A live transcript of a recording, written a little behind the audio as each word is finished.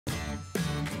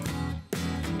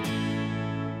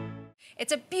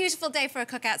It's a beautiful day for a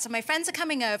cookout, so my friends are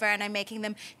coming over and I'm making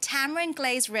them tamarind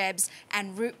glazed ribs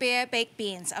and root beer baked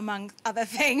beans, among other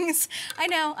things. I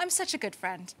know, I'm such a good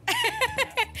friend.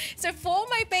 So for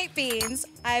my baked beans,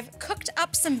 I've cooked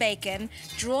up some bacon,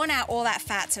 drawn out all that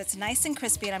fat so it's nice and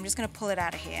crispy, and I'm just gonna pull it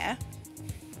out of here.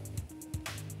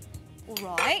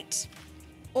 All right.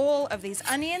 All of these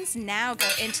onions now go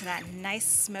into that nice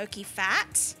smoky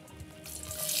fat.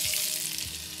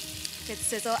 Good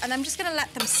sizzle, and I'm just gonna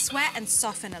let them sweat and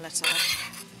soften a little.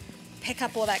 Pick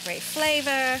up all that great flavor,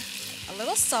 a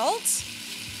little salt,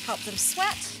 help them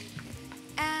sweat,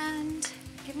 and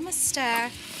give them a stir,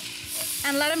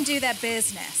 and let them do their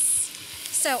business.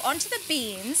 So onto the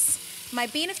beans. My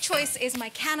bean of choice is my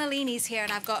cannellinis here,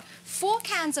 and I've got 4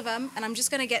 cans of them, and I'm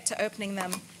just gonna get to opening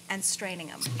them and straining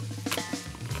them.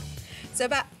 So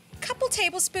about a couple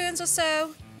tablespoons or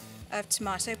so of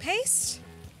tomato paste,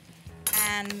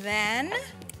 and then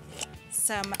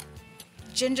some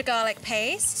ginger garlic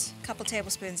paste, a couple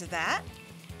tablespoons of that,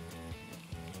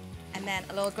 and then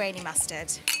a little grainy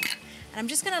mustard. And I'm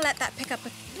just gonna let that pick up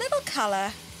a little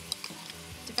color,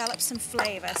 develop some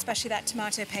flavor, especially that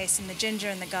tomato paste and the ginger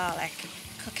and the garlic.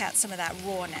 Cook out some of that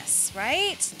rawness,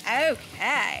 right?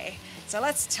 Okay, so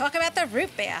let's talk about the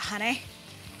root beer, honey.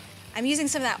 I'm using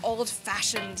some of that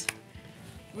old-fashioned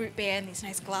root beer in these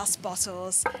nice glass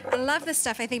bottles. I love this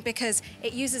stuff, I think, because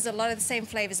it uses a lot of the same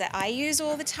flavors that I use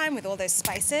all the time with all those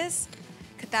spices.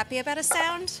 Could that be a better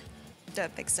sound?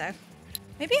 Don't think so.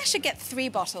 Maybe I should get 3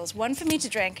 bottles, 1 for me to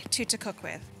drink, 2 to cook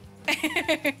with.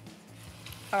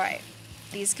 All right,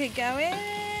 these could go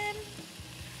in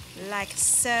like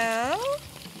so.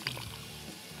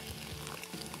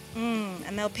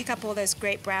 And they'll pick up all those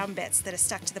great brown bits that are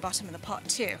stuck to the bottom of the pot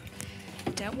too.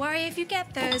 Don't worry if you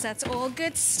get those, that's all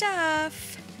good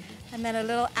stuff. And then a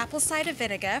little apple cider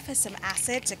vinegar for some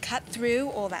acid to cut through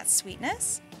all that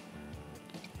sweetness.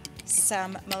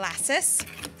 Some molasses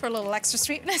for a little extra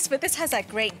sweetness, but this has that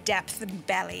great depth and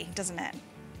belly, doesn't it?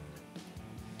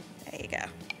 There you go.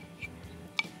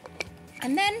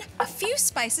 And then a few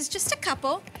spices, just a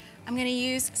couple. I'm gonna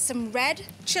use some red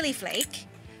chili flake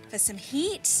for some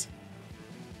heat.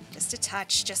 Just a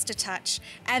touch, just a touch.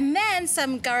 And then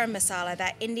some garam masala,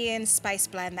 that Indian spice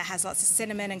blend that has lots of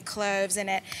cinnamon and cloves in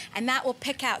it. And that will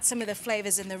pick out some of the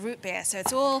flavors in the root beer. So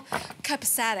it's all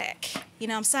copacetic. You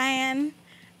know what I'm saying?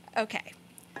 Okay.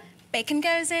 Bacon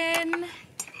goes in,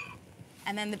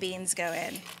 and then the beans go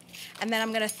in. And then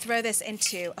I'm gonna throw this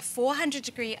into a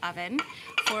 400-degree oven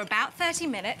for about 30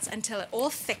 minutes until it all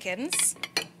thickens.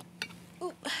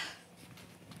 Ooh.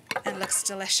 And looks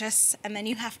delicious. And then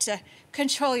you have to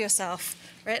control yourself,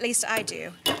 or at least I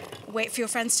do. Wait for your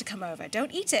friends to come over.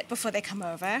 Don't eat it before they come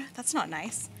over. That's not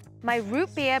nice. My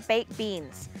root beer baked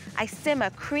beans. I simmer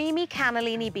creamy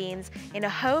cannellini beans in a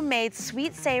homemade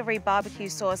sweet savory barbecue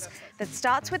sauce that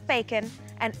starts with bacon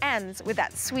and ends with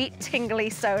that sweet tingly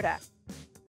soda.